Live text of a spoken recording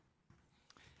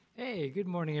Hey, good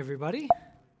morning, everybody.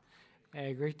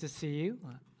 Hey, great to see you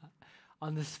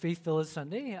on this Faith Village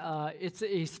Sunday. It's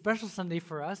a special Sunday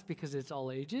for us because it's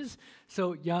all ages.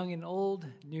 So, young and old,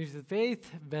 new to the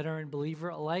faith, veteran, believer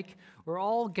alike, we're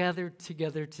all gathered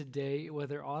together today,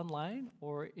 whether online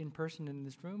or in person in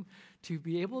this room, to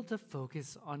be able to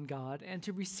focus on God and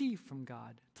to receive from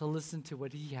God, to listen to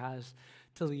what He has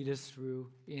to lead us through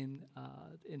in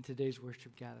today's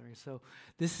worship gathering. So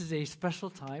this is a special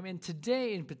time, and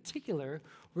today in particular,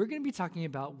 we're going to be talking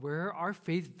about where our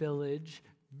Faith Village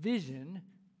vision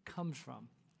comes from.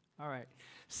 All right,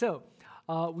 so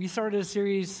we started a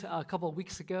series a couple of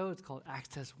weeks ago. It's called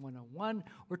Access 101.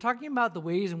 We're talking about the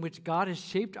ways in which God has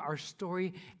shaped our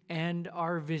story and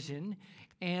our vision,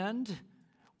 and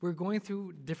we're going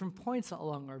through different points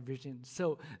along our vision.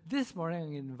 So this morning,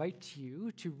 I'm going to invite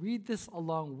you to read this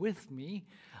along with me.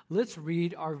 Let's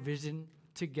read our vision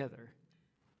together.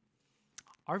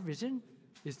 Our vision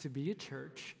is to be a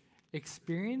church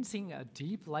experiencing a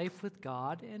deep life with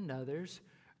God and others,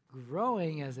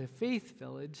 growing as a faith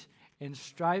village, and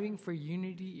striving for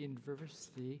unity in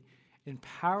diversity,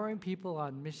 empowering people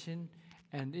on mission,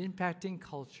 and impacting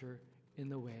culture in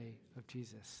the way of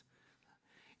Jesus.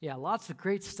 Yeah, lots of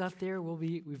great stuff there.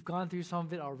 We've gone through some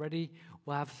of it already.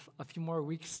 We'll have a few more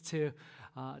weeks to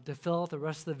fill out the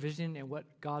rest of the vision and what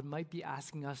God might be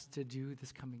asking us to do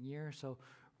this coming year. So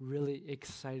really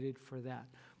excited for that.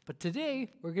 But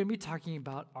today, we're going to be talking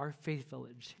about our faith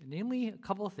village, namely a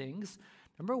couple of things.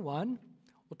 Number one,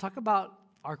 we'll talk about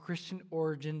our Christian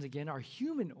origins again, our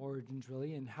human origins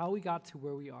really, and how we got to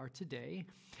where we are today,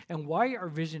 and why our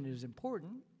vision is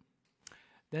important.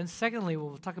 Then secondly,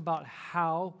 we'll talk about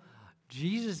how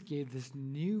Jesus gave this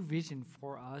new vision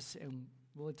for us, and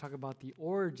we'll talk about the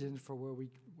origins for where we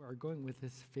are going with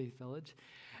this faith village.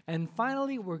 And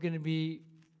finally, we're going to be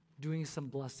doing some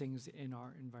blessings in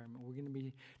our environment. We're going to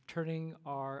be turning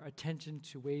our attention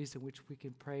to ways in which we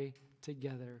can pray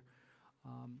together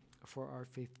for our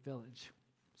faith village.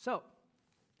 So,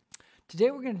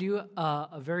 today we're going to do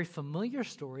a very familiar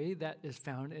story that is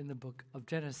found in the book of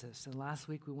Genesis. And last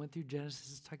week we went through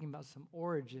Genesis talking about some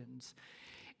origins.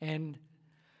 And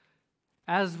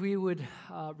as we would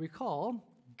recall,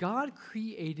 God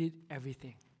created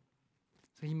everything.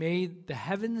 So He made the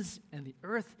heavens and the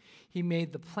earth. He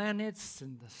made the planets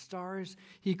and the stars.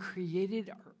 He created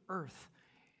our earth,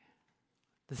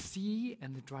 the sea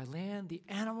and the dry land, the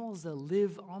animals that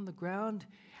live on the ground.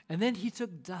 And then He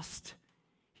took dust.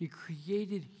 He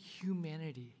created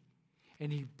humanity,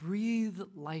 and He breathed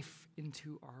life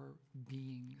into our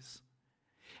beings.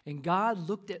 And God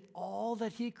looked at all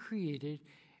that He created,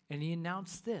 and He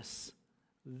announced this.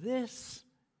 This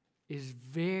is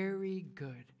very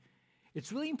good.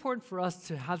 It's really important for us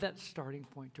to have that starting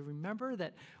point, to remember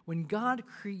that when God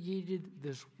created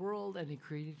this world and He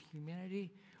created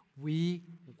humanity, we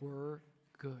were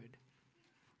good.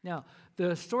 Now,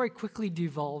 the story quickly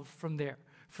devolved from there.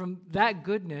 From that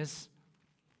goodness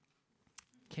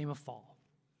came a fall.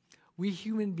 We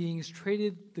human beings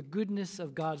traded the goodness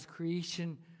of God's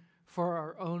creation for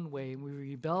our own way, and we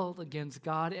rebelled against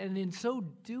God. And in so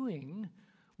doing,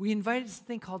 we invited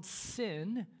something called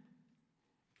sin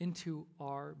into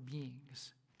our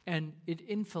beings. And it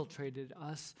infiltrated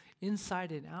us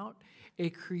inside and out.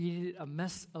 It created a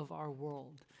mess of our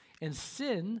world. And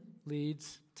sin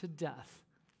leads to death.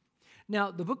 Now,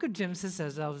 the book of Genesis,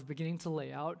 as I was beginning to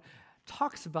lay out,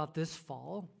 talks about this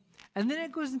fall, and then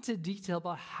it goes into detail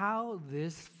about how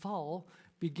this fall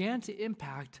began to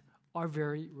impact our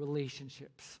very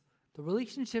relationships, the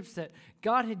relationships that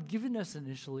God had given us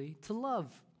initially to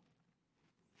love.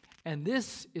 And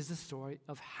this is the story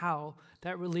of how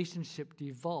that relationship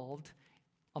devolved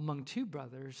among two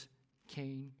brothers,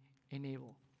 Cain and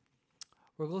Abel.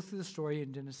 We'll go through the story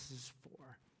in Genesis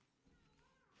 4.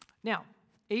 Now,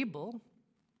 Abel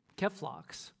kept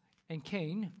flocks, and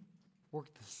Cain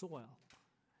worked the soil.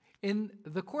 In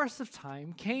the course of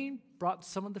time, Cain brought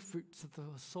some of the fruits of the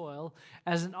soil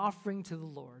as an offering to the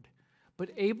Lord,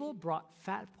 but Abel brought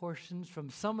fat portions from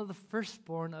some of the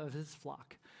firstborn of his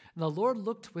flock. And the Lord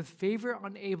looked with favor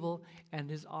on Abel and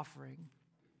his offering,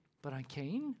 but on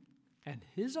Cain and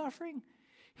his offering,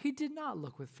 He did not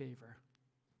look with favor.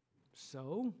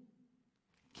 So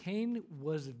Cain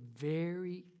was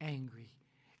very angry,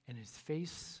 and his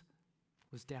face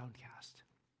was downcast.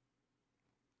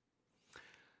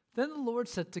 Then the Lord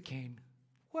said to Cain,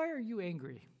 "Why are you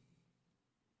angry?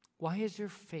 Why is your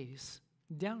face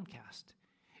downcast?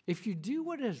 If you do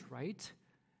what is right,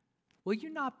 will you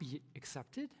not be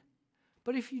accepted?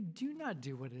 But if you do not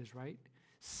do what is right,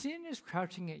 sin is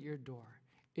crouching at your door.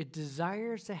 It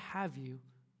desires to have you,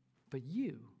 but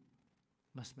you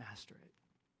must master it."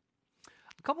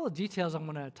 A couple of details I'm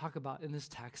going to talk about in this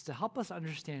text to help us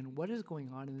understand what is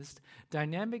going on in this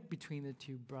dynamic between the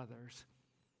two brothers.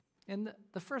 And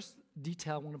the first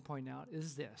detail I want to point out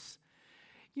is this.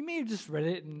 You may have just read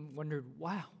it and wondered,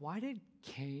 wow, why did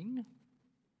Cain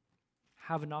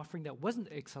have an offering that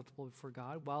wasn't acceptable before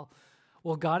God?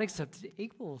 Well, God accepted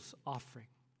Abel's offering.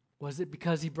 Was it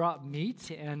because he brought meat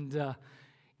and,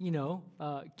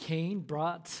 Cain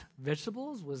brought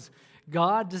vegetables? Was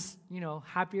God just,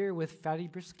 happier with fatty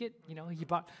brisket? He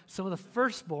bought some of the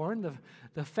firstborn,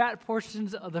 the fat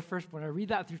portions of the firstborn. I read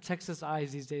that through Texas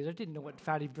eyes these days. I didn't know what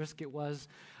fatty brisket was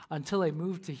until I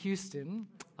moved to Houston.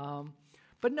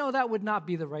 But no, that would not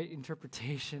be the right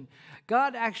interpretation.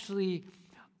 God actually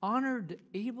honored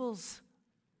Abel's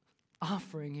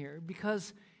offering here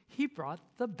because he brought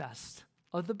the best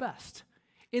of the best.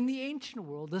 In the ancient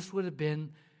world, this would have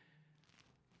been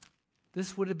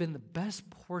the best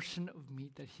portion of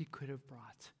meat that he could have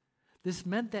brought. This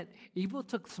meant that Abel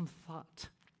took some thought.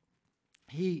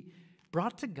 He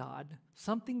brought to God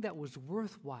something that was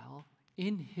worthwhile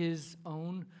in his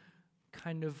own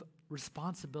kind of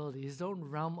responsibility, his own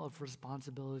realm of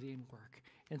responsibility and work,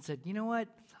 and said, you know what?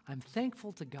 I'm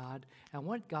thankful to God. I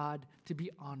want God to be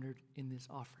honored in this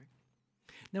offering.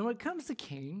 Now, when it comes to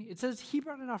Cain, it says he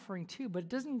brought an offering too, but it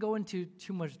doesn't go into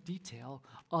too much detail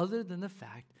other than the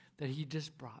fact that he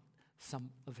just brought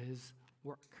some of his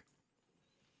work.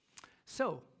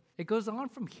 So, it goes on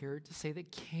from here to say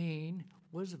that Cain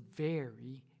was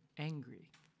very angry.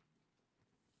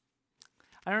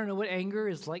 I don't know what anger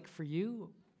is like for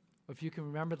you, or if you can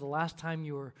remember the last time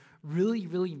you were really,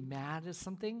 really mad at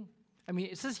something. I mean,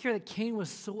 it says here that Cain was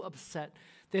so upset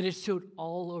that it showed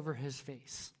all over his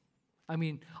face. I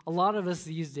mean, a lot of us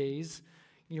these days,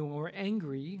 when we're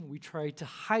angry, we try to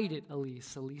hide it at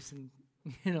least in,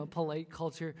 polite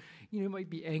culture. You might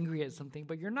be angry at something,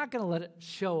 but you're not going to let it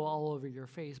show all over your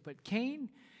face. But Cain,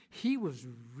 he was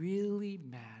really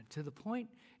mad to the point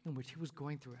in which he was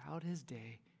going throughout his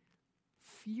day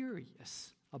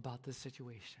furious about this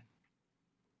situation.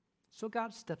 So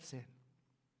God steps in,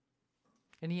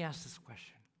 and he asks this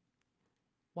question: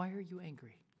 why are you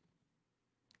angry?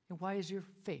 And why is your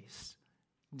face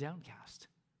downcast?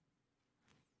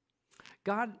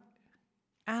 God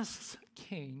asks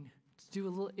Cain to do a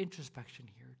little introspection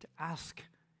here, to ask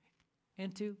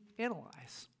and to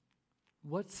analyze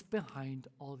what's behind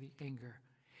all the anger.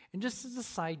 And just as a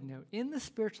side note, in the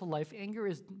spiritual life, anger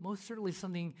is most certainly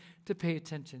something to pay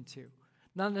attention to.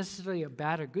 Not necessarily a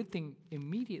bad or good thing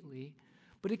immediately,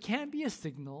 but it can be a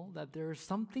signal that there is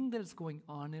something that is going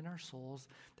on in our souls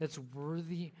that's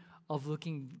worthy of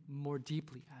looking more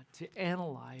deeply at, to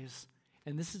analyze.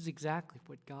 And this is exactly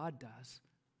what God does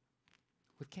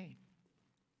with Cain.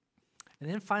 And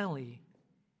then finally,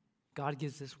 God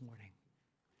gives this warning: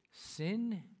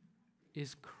 sin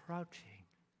is crouching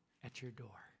at your door.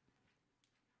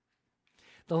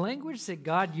 The language that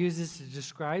God uses to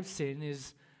describe sin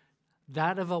is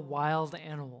that of a wild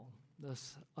animal.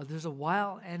 There's a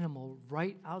wild animal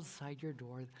right outside your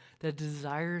door that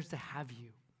desires to have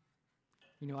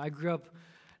you. I grew up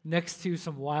next to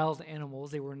some wild animals.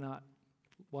 They were not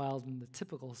wild in the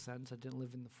typical sense. I didn't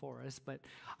live in the forest, but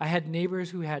I had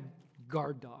neighbors who had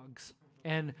guard dogs.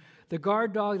 And the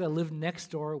guard dog that lived next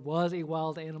door was a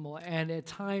wild animal, and at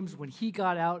times when he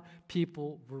got out,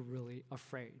 people were really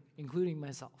afraid, including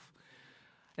myself.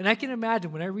 And I can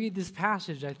imagine when I read this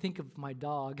passage, I think of my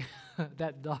dog,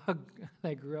 that dog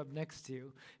I grew up next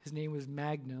to. His name was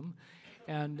Magnum,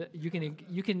 and you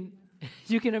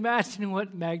can imagine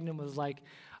what Magnum was like: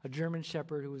 a German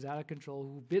shepherd who was out of control,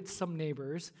 who bit some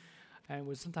neighbors, and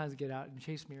would sometimes get out and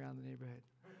chase me around the neighborhood.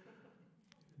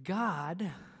 God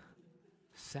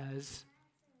says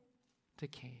to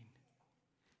Cain,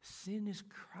 sin is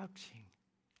crouching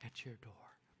at your door,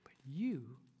 but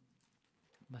you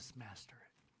must master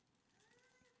it.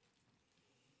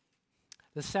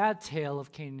 The sad tale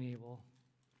of Cain and Abel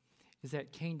is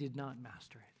that Cain did not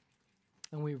master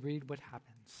it. And we read what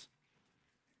happens.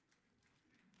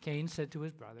 Cain said to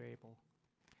his brother Abel,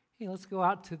 hey, let's go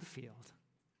out to the field.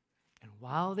 And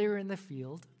while they were in the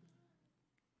field,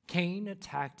 Cain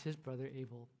attacked his brother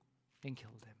Abel and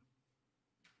killed him.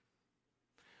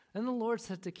 Then the Lord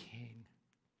said to Cain,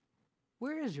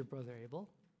 where is your brother Abel?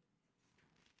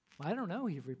 I don't know,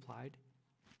 he replied.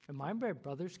 Am I my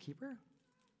brother's keeper?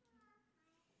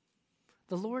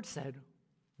 The Lord said,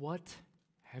 what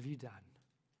have you done?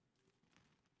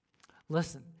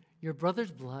 Listen, your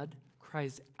brother's blood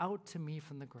cries out to me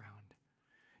from the ground.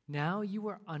 Now you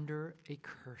are under a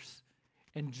curse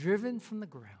and driven from the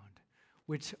ground,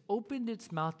 which opened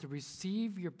its mouth to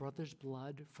receive your brother's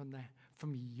blood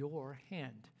from your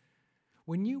hand.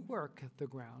 When you work the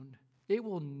ground, it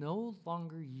will no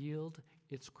longer yield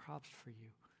its crops for you.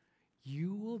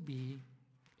 You will be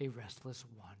a restless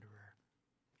wanderer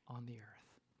on the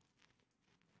earth.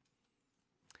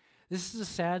 This is a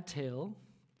sad tale,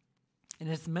 and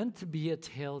it's meant to be a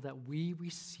tale that we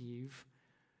receive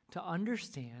to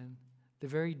understand the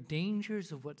very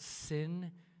dangers of what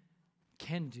sin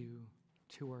can do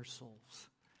to our souls,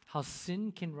 how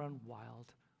sin can run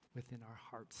wild within our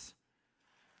hearts.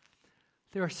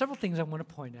 There are several things I want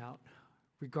to point out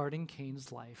regarding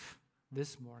Cain's life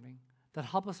this morning that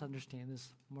help us understand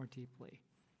this more deeply.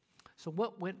 So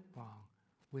what went wrong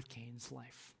with Cain's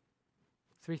life?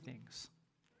 3 things.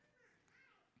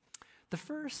 The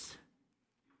first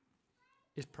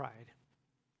is pride.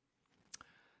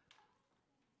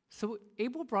 So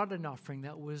Abel brought an offering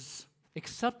that was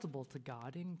acceptable to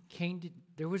God, and Cain didn't.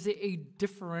 There was a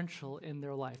differential in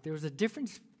their life. There was a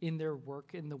difference in their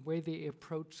work, in the way they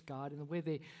approached God, in the way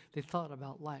they thought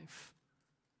about life.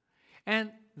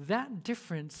 And that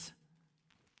difference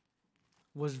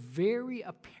was very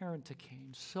apparent to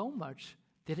Cain, so much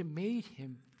that it made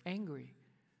him angry.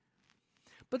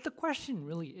 But the question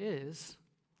really is,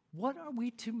 what are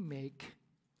we to make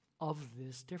of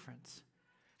this difference?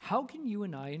 How can you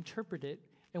and I interpret it,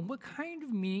 and what kind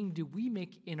of meaning do we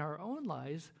make in our own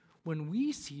lives when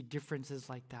we see differences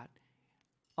like that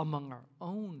among our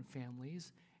own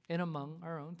families and among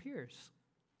our own peers?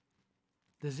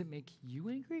 Does it make you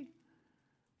angry?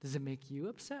 Does it make you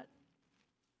upset?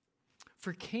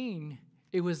 For Cain,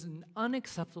 it was an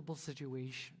unacceptable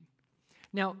situation.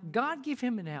 Now, God gave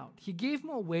him an out. He gave him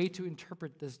a way to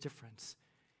interpret this difference.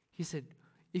 He said,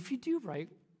 if you do right,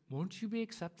 won't you be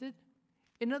accepted?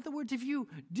 In other words, if you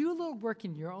do a little work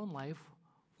in your own life,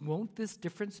 won't this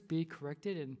difference be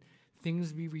corrected and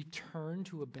things be returned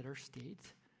to a better state?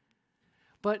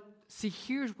 But see,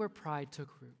 here's where pride took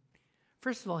root.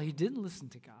 First of all, he didn't listen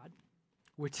to God,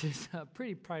 which is a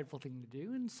pretty prideful thing to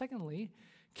do. And secondly,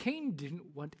 Cain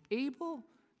didn't want Abel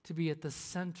to be at the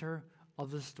center of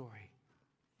the story.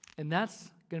 And that's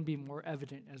going to be more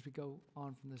evident as we go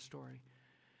on from this story.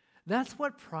 That's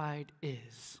what pride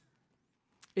is.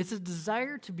 It's a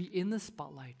desire to be in the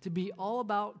spotlight, to be all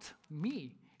about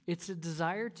me. It's a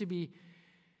desire to be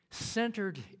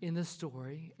centered in the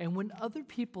story. And when other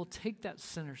people take that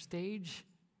center stage,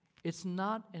 it's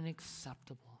not an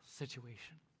acceptable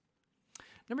situation.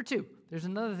 Number 2, there's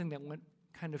another thing that went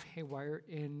kind of haywire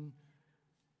in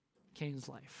Cain's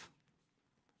life.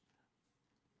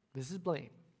 This is blame.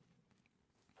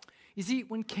 You see,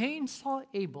 when Cain saw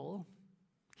Abel,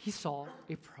 he saw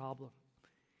a problem.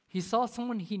 He saw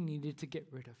someone he needed to get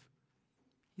rid of.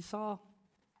 He saw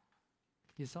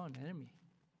an enemy.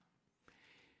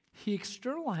 He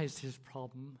externalized his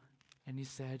problem, and he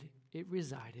said it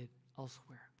resided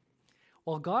elsewhere.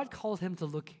 While God called him to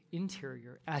look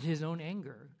interior at his own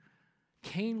anger,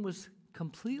 Cain was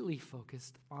completely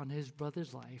focused on his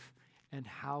brother's life and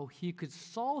how he could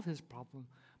solve his problem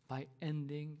by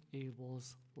ending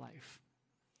Abel's life.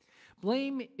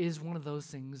 Blame is one of those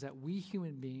things that we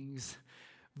human beings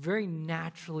very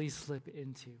naturally slip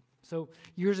into. So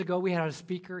years ago, we had a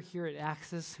speaker here at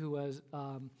Axis who was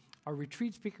a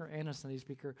retreat speaker and a Sunday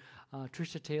speaker,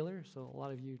 Tricia Taylor. So a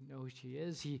lot of you know who she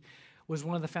is. He was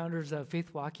one of the founders of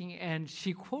Faith Walking, and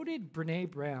she quoted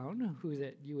Brene Brown, who's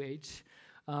at UH,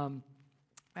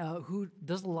 who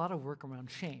does a lot of work around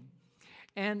shame,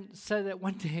 and said that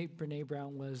one day Brene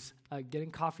Brown was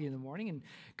getting coffee in the morning and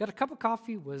got a cup of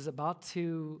coffee, was about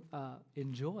to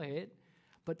enjoy it,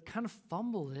 but kind of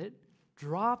fumbled it,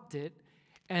 dropped it,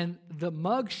 and the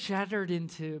mug shattered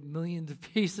into millions of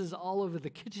pieces all over the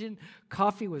kitchen.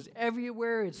 Coffee was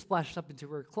everywhere. It splashed up into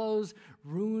her clothes,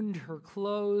 ruined her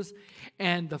clothes,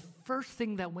 and the first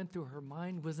thing that went through her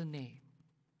mind was a name: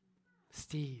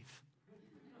 Steve.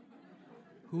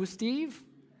 Who was Steve?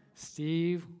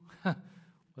 Steve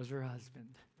was her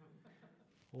husband.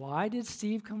 Why did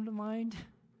Steve come to mind?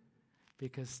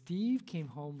 Because Steve came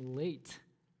home late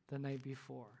the night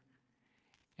before.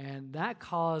 And that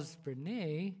caused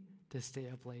Brene to stay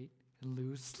up late and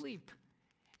lose sleep.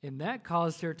 And that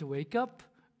caused her to wake up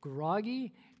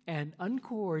groggy and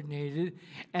uncoordinated.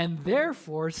 And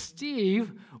therefore,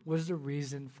 Steve was the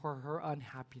reason for her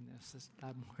unhappiness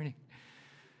that morning.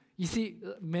 You see,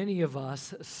 many of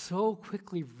us so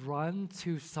quickly run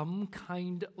to some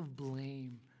kind of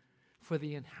blame for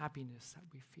the unhappiness that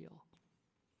we feel.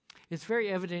 It's very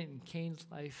evident in Cain's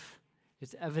life.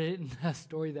 It's evident in the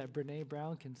story that Brene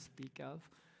Brown can speak of.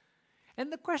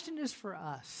 And the question is for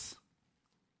us,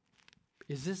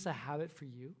 is this a habit for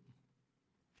you?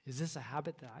 Is this a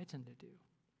habit that I tend to do?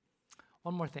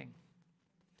 One more thing.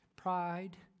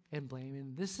 Pride and blame.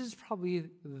 And this is probably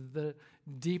the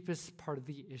deepest part of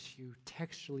the issue,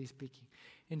 textually speaking.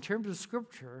 In terms of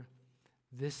Scripture,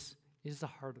 this is the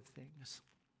heart of things.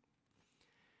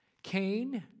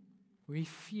 Cain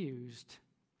refused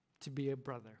to be a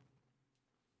brother.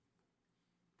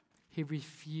 He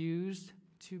refused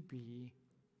to be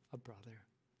a brother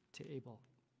to Abel.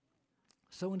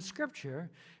 So in Scripture,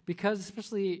 because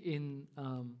especially in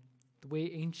the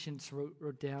way ancients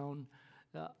wrote down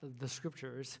the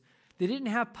Scriptures, they didn't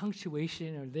have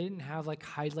punctuation or they didn't have like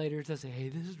highlighters that say, hey,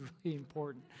 this is really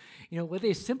important. What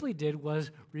they simply did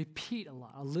was repeat a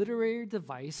lot, a literary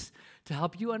device to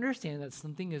help you understand that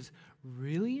something is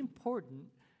really important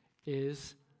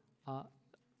is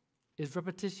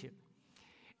repetition.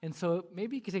 And so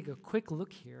maybe you could take a quick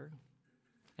look here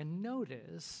and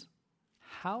notice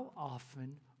how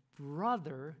often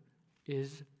brother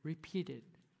is repeated.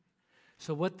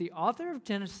 So what the author of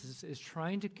Genesis is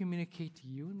trying to communicate to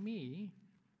you and me,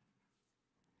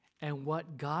 and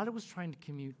what God was trying to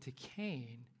communicate to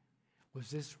Cain,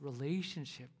 was this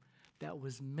relationship that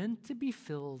was meant to be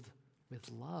filled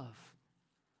with love.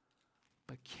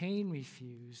 But Cain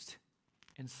refused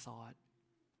and saw it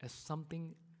as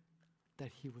something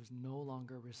that he was no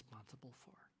longer responsible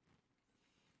for.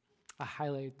 I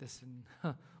highlight this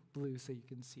in blue so you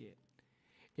can see it.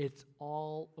 It's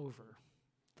all over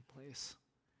the place.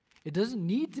 It doesn't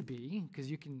need to be, because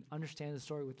you can understand the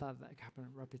story without that kind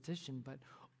of repetition, but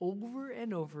over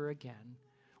and over again,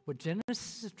 what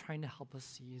Genesis is trying to help us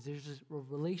see is there's a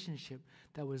relationship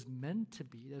that was meant to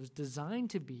be, that was designed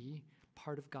to be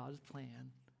part of God's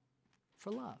plan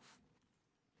for love.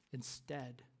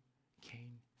 Instead,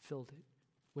 Cain filled it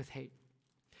with hate.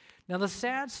 Now, the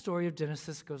sad story of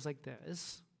Genesis goes like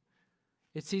this.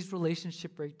 It sees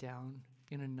relationship break down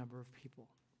in a number of people.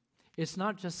 It's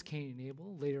not just Cain and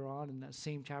Abel. Later on in that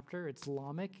same chapter, it's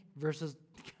Lamech versus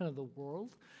kind of the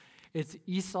world. It's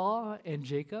Esau and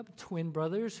Jacob, twin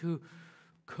brothers who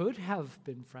could have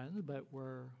been friends, but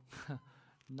were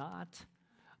not.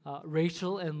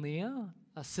 Rachel and Leah,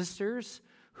 sisters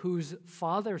whose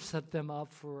father set them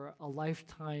up for a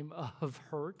lifetime of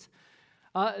hurt.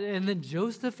 And then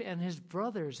Joseph and his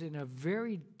brothers in a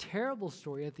very terrible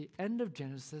story at the end of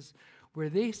Genesis where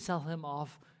they sell him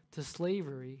off to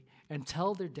slavery and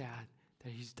tell their dad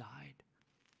that he's died.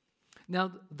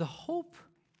 Now, the hope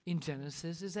in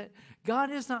Genesis is that God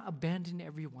has not abandoned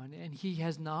everyone, and he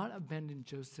has not abandoned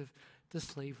Joseph to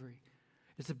slavery.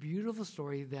 It's a beautiful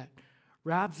story that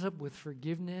wraps up with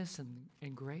forgiveness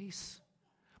and grace.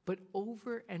 But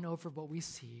over and over what we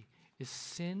see is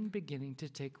sin beginning to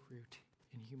take root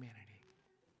in humanity.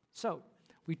 So,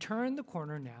 we turn the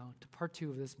corner now to part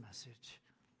 2 of this message.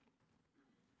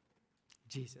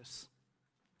 Jesus.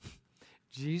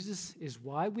 Jesus is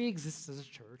why we exist as a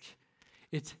church.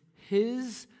 It's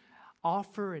his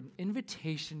offer and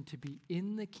invitation to be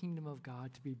in the kingdom of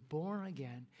God, to be born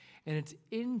again, and it's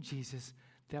in Jesus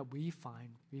that we find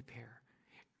repair.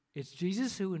 It's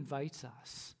Jesus who invites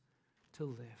us to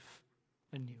live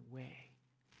a new way.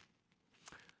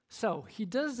 So he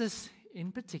does this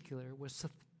in particular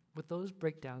with those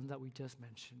breakdowns that we just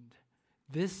mentioned.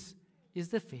 This is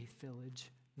the Faith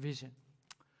Village vision.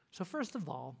 So first of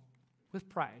all, with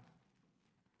pride.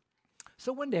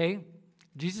 So one day,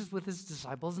 Jesus with his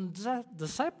disciples, and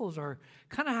disciples are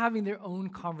kind of having their own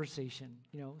conversation,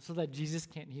 so that Jesus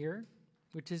can't hear,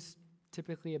 which is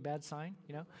typically a bad sign,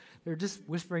 They're just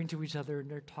whispering to each other and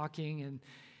they're talking, and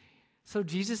so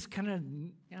Jesus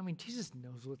Jesus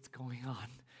knows what's going on.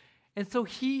 And so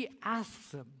he asks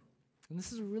them, and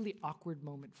this is a really awkward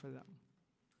moment for them.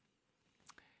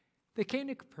 They came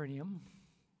to Capernaum,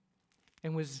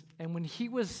 and when he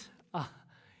was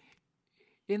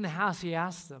in the house, he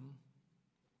asked them,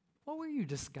 what were you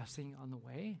discussing on the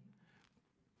way?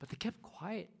 But they kept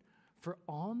quiet, for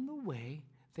on the way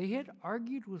they had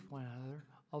argued with one another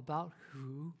about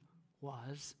who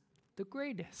was the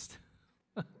greatest.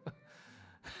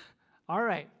 All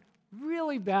right,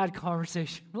 really bad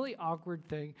conversation, really awkward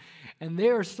thing. And they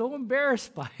are so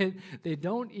embarrassed by it, they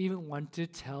don't even want to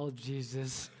tell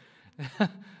Jesus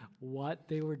what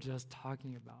they were just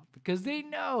talking about, because they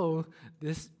know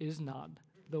this is not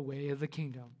the way of the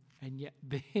kingdom. And yet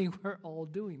they were all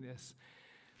doing this.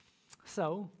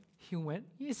 So he went,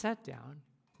 he sat down,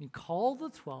 he called the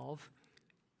 12,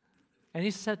 and he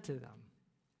said to them,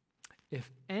 if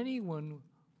anyone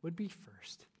would be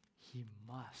first, he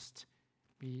must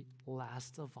be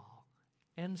last of all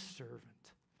and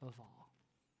servant of all.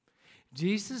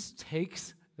 Jesus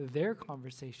takes their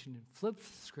conversation and flips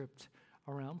the script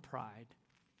around pride.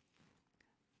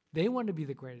 They want to be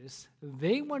the greatest.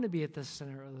 They want to be at the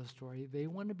center of the story. They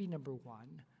want to be number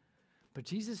one. But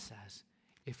Jesus says,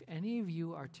 if any of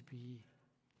you are to be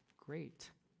great,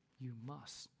 you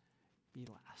must be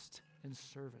last and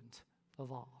servant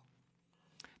of all.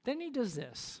 Then he does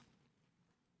this.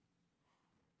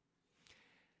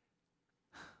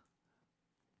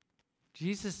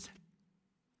 Jesus,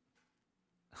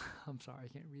 I'm sorry, I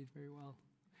can't read very well.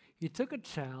 He took a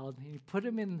child and he put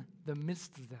him in the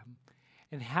midst of them,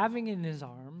 and having in his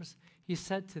arms, he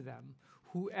said to them,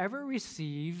 whoever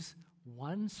receives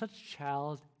one such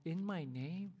child in my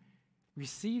name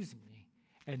receives me,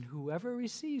 and whoever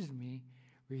receives me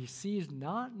receives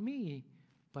not me,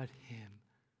 but him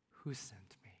who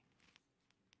sent me.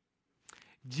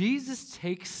 Jesus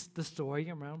takes the story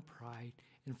around pride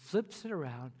and flips it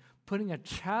around, putting a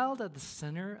child at the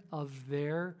center of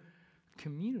their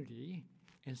community,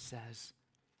 and says,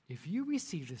 if you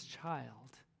receive this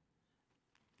child,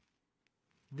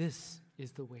 this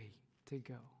is the way to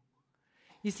go.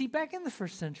 You see, back in the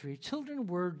first century, children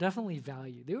were definitely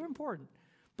valued. They were important,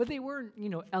 but they weren't,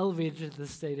 elevated to the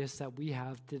status that we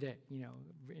have today,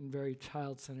 in very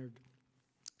child-centered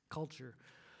culture.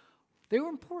 They were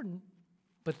important,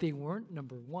 but they weren't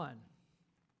number one.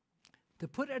 To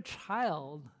put a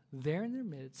child there in their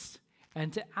midst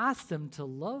and to ask them to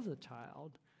love the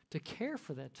child, to care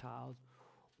for that child,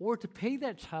 or to pay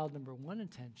that child number one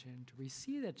attention, to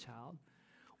receive that child,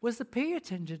 was to pay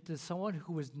attention to someone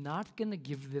who was not going to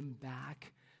give them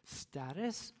back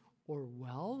status or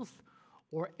wealth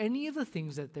or any of the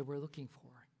things that they were looking for.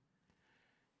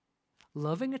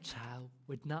 Loving a child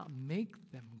would not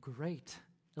make them great,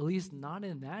 at least not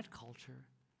in that culture.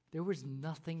 There was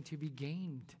nothing to be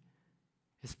gained,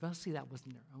 especially that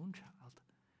wasn't their own child.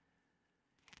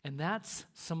 And that's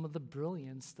some of the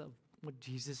brilliance of what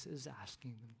Jesus is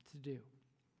asking them to do.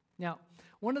 Now,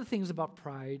 one of the things about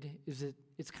pride is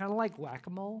it's kind of like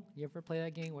whack-a-mole. You ever play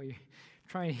that game where you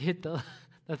try and hit the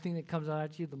thing that comes out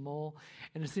at you, the mole,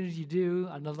 and as soon as you do,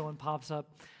 another one pops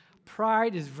up?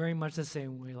 Pride is very much the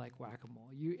same way like whack-a-mole.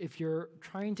 If you're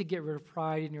trying to get rid of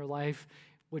pride in your life,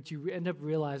 what you end up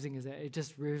realizing is that it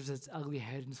just rears its ugly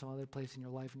head in some other place in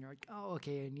your life, and you're like, oh,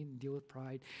 okay, I need to deal with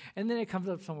pride. And then it comes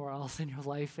up somewhere else in your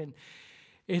life, and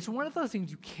it's one of those things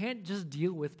you can't just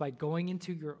deal with by going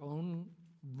into your own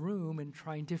room and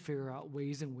trying to figure out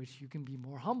ways in which you can be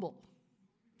more humble,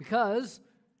 because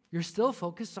you're still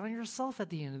focused on yourself at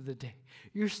the end of the day.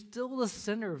 You're still the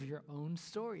center of your own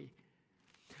story.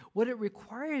 What it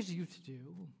requires you to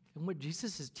do, and what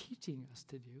Jesus is teaching us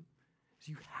to do, is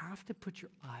you have to put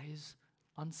your eyes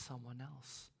on someone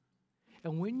else.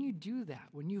 And when you do that,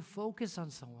 when you focus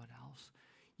on someone else,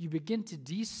 you begin to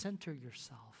decenter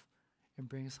yourself and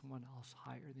bring someone else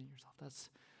higher than yourself.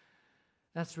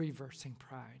 That's reversing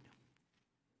pride.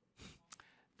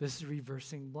 This is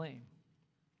reversing blame.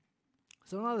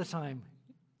 So another time,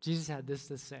 Jesus had this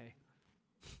to say.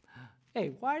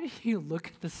 Hey, why do you look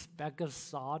at the speck of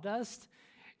sawdust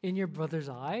in your brother's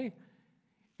eye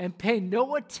and pay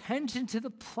no attention to the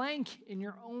plank in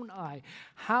your own eye?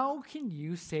 How can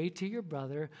you say to your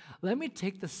brother, let me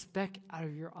take the speck out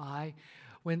of your eye,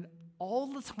 when all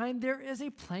the time there is a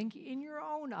plank in your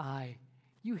own eye?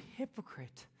 You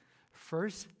hypocrite.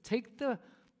 First, take the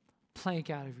plank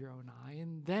out of your own eye,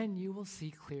 and then you will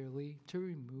see clearly to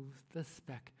remove the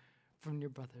speck from your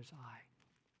brother's eye.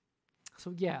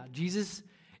 So yeah, Jesus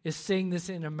is saying this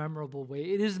in a memorable way.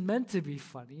 It is meant to be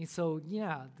funny. So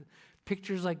yeah,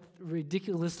 pictures like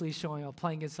ridiculously showing a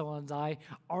plank in someone's eye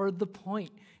are the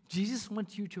point. Jesus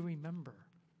wants you to remember.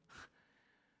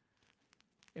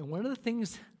 And one of the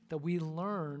things that we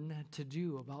learn to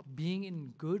do about being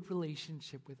in good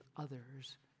relationship with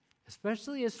others,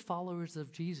 especially as followers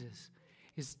of Jesus,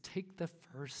 is take the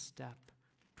first step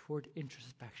toward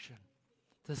introspection,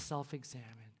 to self-examine,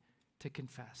 to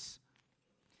confess.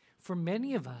 For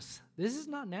many of us, this is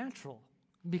not natural,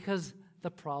 because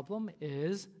the problem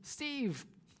is Steve.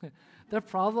 The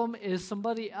problem is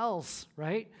somebody else,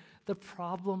 right? The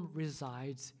problem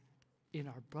resides in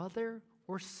our brother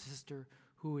or sister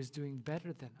who is doing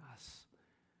better than us.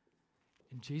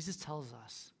 And Jesus tells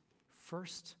us,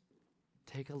 first,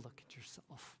 take a look at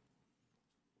yourself.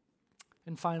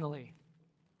 And finally,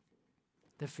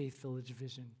 the Faith Village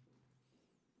vision.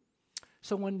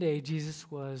 So one day, Jesus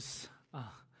was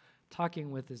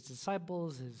talking with his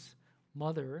disciples. His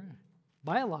mother,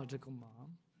 biological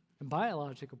mom, and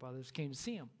biological brothers came to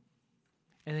see him.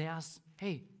 And they asked,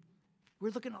 hey,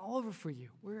 we're looking all over for you.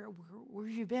 Where have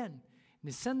you been? And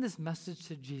they send this message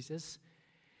to Jesus.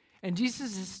 And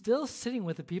Jesus is still sitting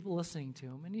with the people listening to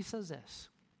him. And he says this.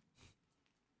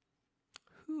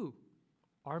 Who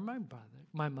are my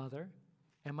mother,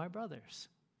 and my brothers?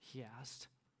 He asked.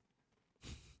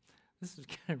 This is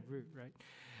kind of rude, right?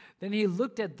 Then he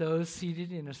looked at those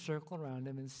seated in a circle around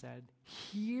him and said,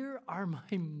 "Here are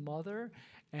my mother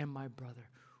and my brother.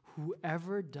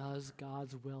 Whoever does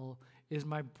God's will is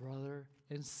my brother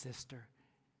and sister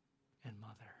and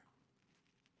mother."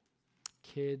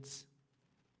 Kids,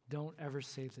 don't ever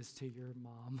say this to your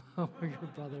mom or your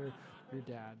brother or your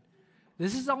dad.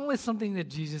 This is only something that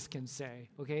Jesus can say,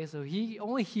 okay? So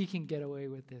only he can get away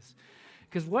with this.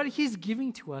 Because what he's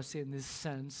giving to us in this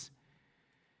sense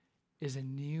is a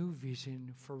new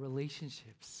vision for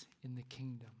relationships in the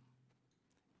kingdom.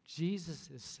 Jesus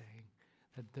is saying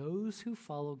that those who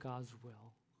follow God's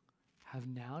will have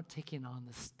now taken on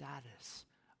the status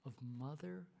of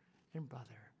mother and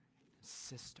brother and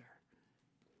sister.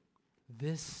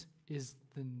 This is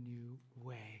the new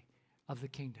way of the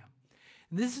kingdom.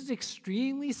 And this is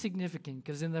extremely significant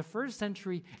because in the first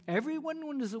century,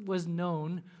 everyone was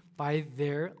known by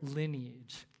their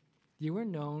lineage. You were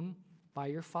known by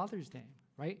your father's name,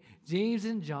 right? James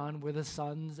and John were the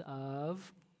sons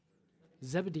of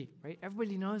Zebedee, right?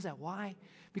 Everybody knows that. Why?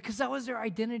 Because that was their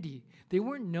identity. They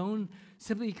weren't known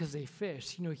simply because they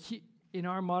fished. In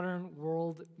our modern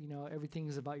world, everything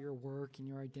is about your work and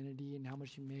your identity and how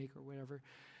much you make or whatever.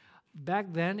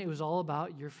 Back then, it was all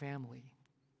about your family.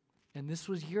 And this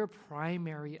was your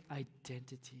primary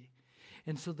identity.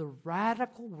 And so the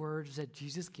radical words that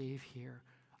Jesus gave here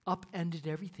upended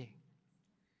everything.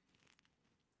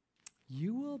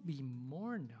 You will be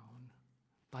more known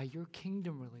by your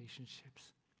kingdom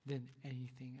relationships than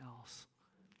anything else.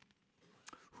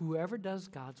 Whoever does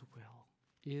God's will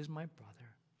is my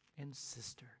brother and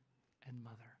sister and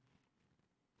mother.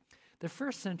 The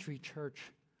first century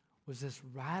church was this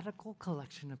radical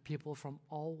collection of people from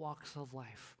all walks of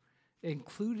life. It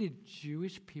included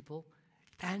Jewish people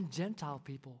and Gentile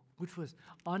people, which was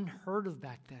unheard of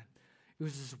back then. It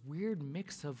was this weird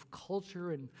mix of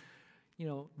culture and,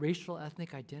 racial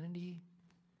ethnic identity.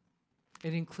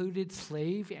 It included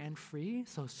slave and free,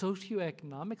 so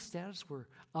socioeconomic status were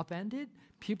upended.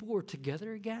 People were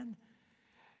together again.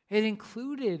 It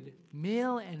included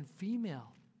male and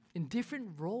female in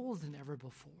different roles than ever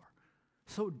before.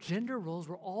 So gender roles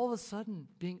were all of a sudden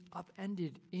being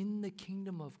upended in the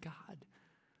kingdom of God.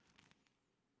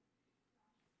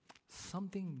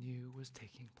 Something new was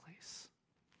taking place.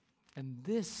 And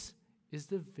this is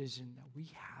the vision that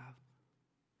we have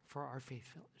for our Faith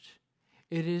Village.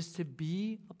 It is to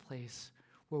be a place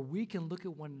where we can look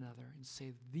at one another and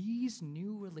say, these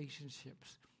new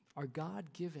relationships are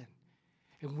God-given.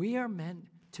 And we are meant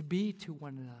to be to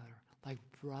one another like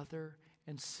brother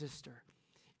and sister.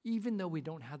 Even though we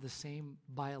don't have the same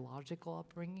biological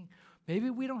upbringing, maybe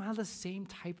we don't have the same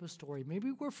type of story.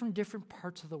 Maybe we're from different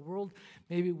parts of the world.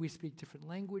 Maybe we speak different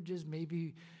languages.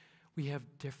 Maybe we have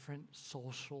different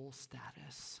social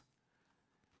status.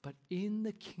 But in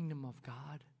the kingdom of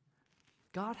God,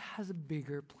 God has a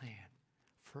bigger plan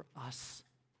for us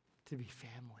to be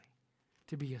family,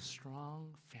 to be a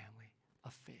strong family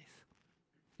of faith.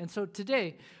 And so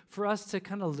today, for us to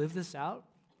kind of live this out,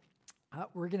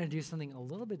 we're going to do something a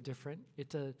little bit different.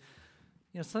 It's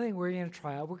something we're going to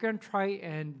try out. We're going to try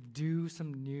and do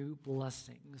some new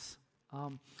blessings.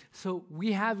 So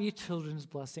we have a children's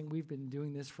blessing. We've been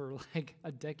doing this for like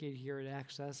a decade here at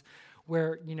Access,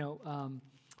 where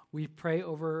we pray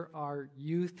over our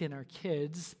youth and our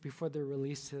kids before they're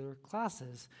released to their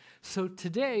classes. So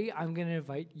today, I'm going to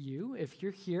invite you, if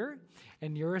you're here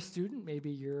and you're a student,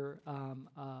 maybe you're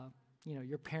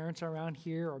your parents are around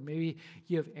here, or maybe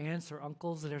you have aunts or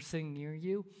uncles that are sitting near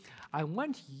you. I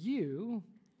want you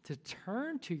to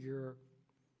turn to your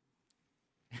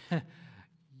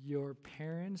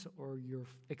parents or your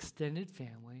extended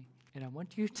family, and I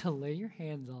want you to lay your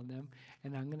hands on them,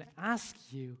 and I'm going to ask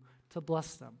you to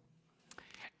bless them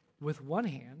with one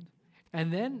hand,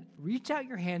 and then reach out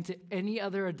your hand to any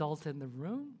other adult in the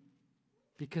room,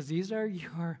 because these are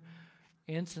your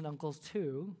aunts and uncles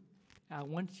too. I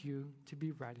want you to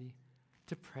be ready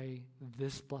to pray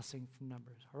this blessing from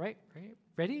Numbers. All right?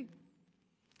 Ready?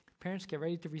 Parents, get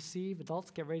ready to receive. Adults,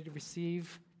 get ready to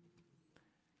receive.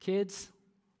 Kids,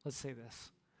 let's say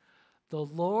this. The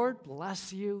Lord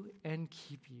bless you and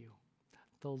keep you.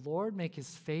 The Lord make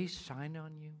his face shine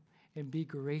on you and be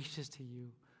gracious to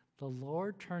you. The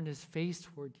Lord turn his face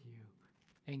toward you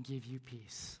and give you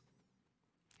peace.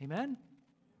 Amen?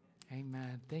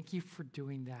 Amen. Thank you for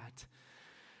doing that.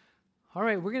 All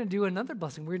right, we're going to do another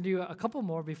blessing. We're going to do a couple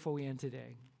more before we end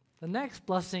today. The next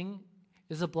blessing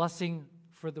is a blessing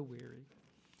for the weary.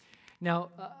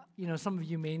 Now, some of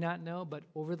you may not know, but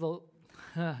over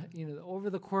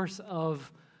the course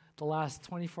of the last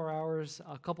 24 hours,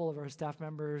 a couple of our staff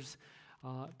members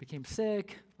became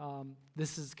sick.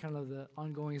 This is kind of the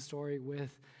ongoing story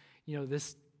with,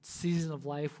 this season of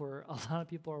life where a lot of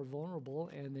people are vulnerable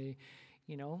and they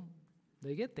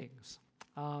get things.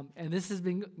 And this has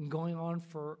been going on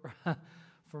for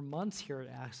for months here at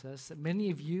Access. Many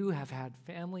of you have had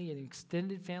family and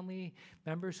extended family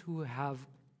members who have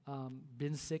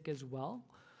been sick as well.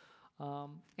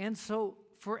 And so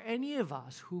for any of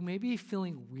us who may be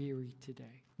feeling weary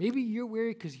today, maybe you're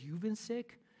weary because you've been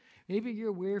sick, maybe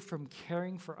you're weary from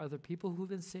caring for other people who've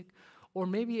been sick, or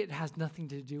maybe it has nothing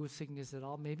to do with sickness at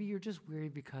all. Maybe you're just weary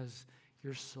because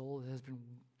your soul has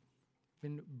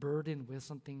been burdened with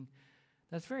something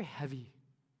that's very heavy.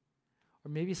 Or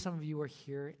maybe some of you are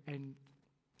here and,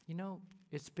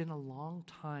 it's been a long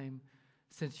time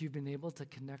since you've been able to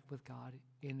connect with God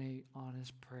in an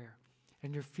honest prayer.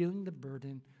 And you're feeling the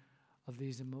burden of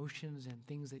these emotions and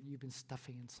things that you've been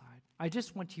stuffing inside. I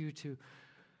just want you to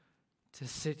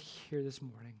sit here this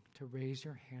morning, to raise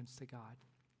your hands to God.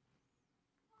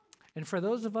 And for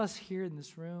those of us here in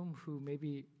this room who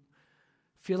maybe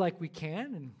feel like we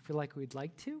can and feel like we'd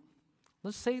like to,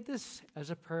 let's say this as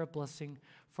a prayer of blessing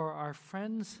for our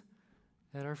friends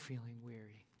that are feeling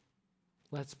weary.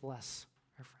 Let's bless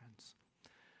our friends.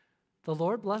 The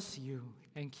Lord bless you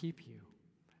and keep you.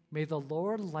 May the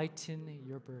Lord lighten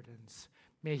your burdens.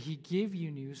 May he give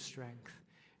you new strength.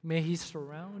 May he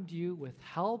surround you with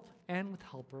help and with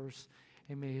helpers.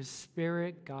 And may his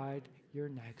Spirit guide your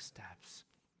next steps.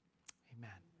 Amen.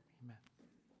 Amen.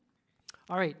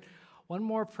 All right, one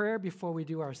more prayer before we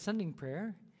do our sending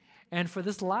prayer. And for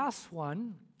this last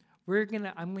one,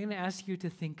 I'm going to ask you to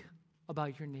think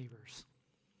about your neighbors.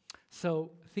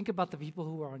 So think about the people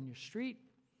who are on your street.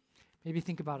 Maybe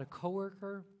think about a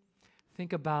coworker.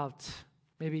 Think about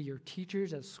maybe your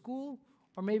teachers at school,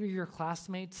 or maybe your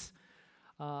classmates.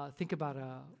 Think about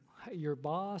your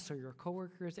boss or your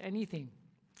coworkers, anything.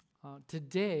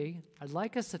 Today, I'd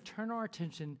like us to turn our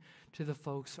attention to the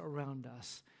folks around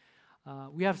us.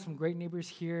 We have some great neighbors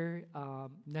here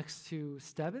next to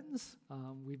Stebbins.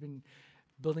 We've been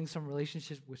building some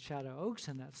relationships with Shadow Oaks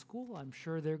and that school. I'm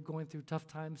sure they're going through tough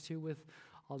times too with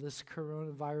all this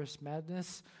coronavirus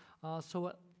madness.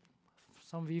 So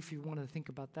some of you, if you want to think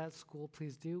about that school,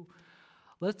 please do.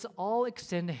 Let's all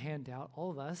extend a hand out,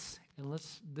 all of us, and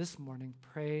let's this morning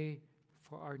pray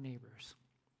for our neighbors.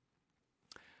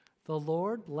 The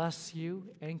Lord bless you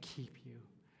and keep you.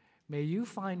 May you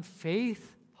find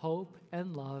faith, hope,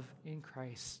 and love in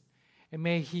Christ. And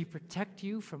may he protect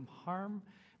you from harm.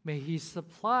 May he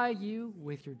supply you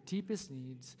with your deepest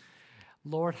needs.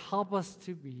 Lord, help us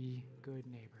to be good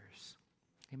neighbors.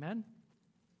 Amen?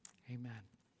 Amen.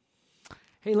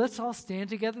 Hey, let's all stand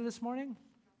together this morning.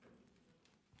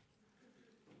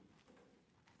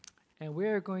 And we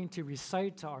are going to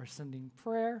recite our sending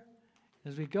prayer.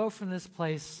 As we go from this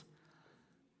place,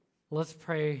 let's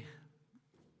pray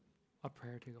a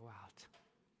prayer to go out.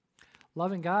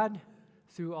 Loving God,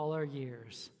 through all our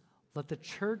years, let the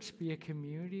church be a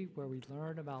community where we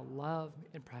learn about love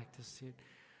and practice it,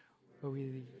 where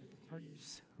we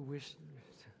who wish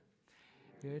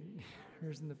good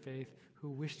in the faith, who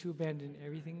wish to abandon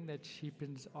everything that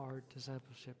cheapens our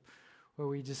discipleship, where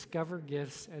we discover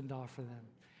gifts and offer them.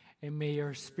 And may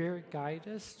your Spirit guide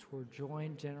us toward joy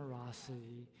and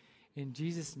generosity. In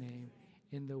Jesus' name,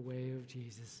 in the way of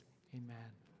Jesus. Amen.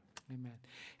 Amen.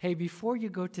 Hey, before you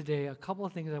go today, a couple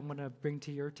of things I want to bring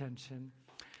to your attention.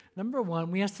 Number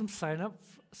one, we have some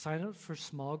sign-ups for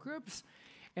small groups.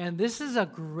 And this is a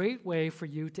great way for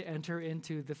you to enter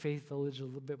into the Faith Village a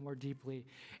little bit more deeply.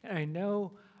 And I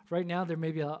know right now there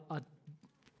may be a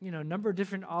number of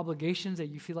different obligations that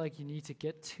you feel like you need to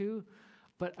get to,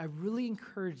 but I really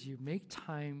encourage you, make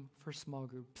time for small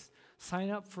groups. Sign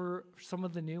up for some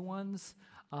of the new ones.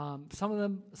 Some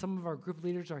of our group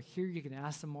leaders are here. You can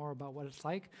ask them more about what it's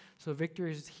like. So Victor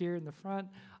is here in the front.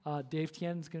 Dave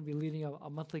Tien is going to be leading a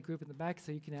monthly group in the back,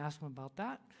 so you can ask them about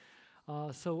that.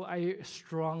 So I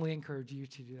strongly encourage you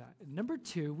to do that. Number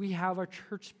two, we have our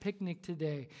church picnic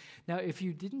today. Now, if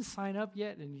you didn't sign up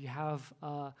yet and you have,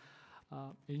 and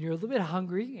you're a little bit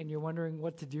hungry and you're wondering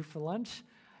what to do for lunch,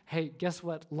 hey, guess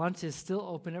what? Lunch is still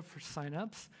open up for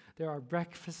signups. There are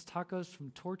breakfast tacos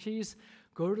from Torchy's.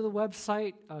 Go to the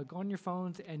website, go on your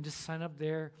phones, and just sign up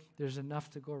there. There's enough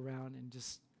to go around, and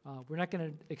just we're not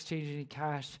going to exchange any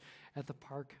cash at the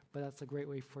park, but that's a great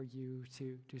way for you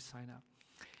to sign up.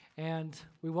 And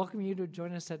we welcome you to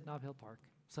join us at Nob Hill Park.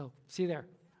 So see you there.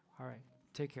 All right,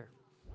 take care.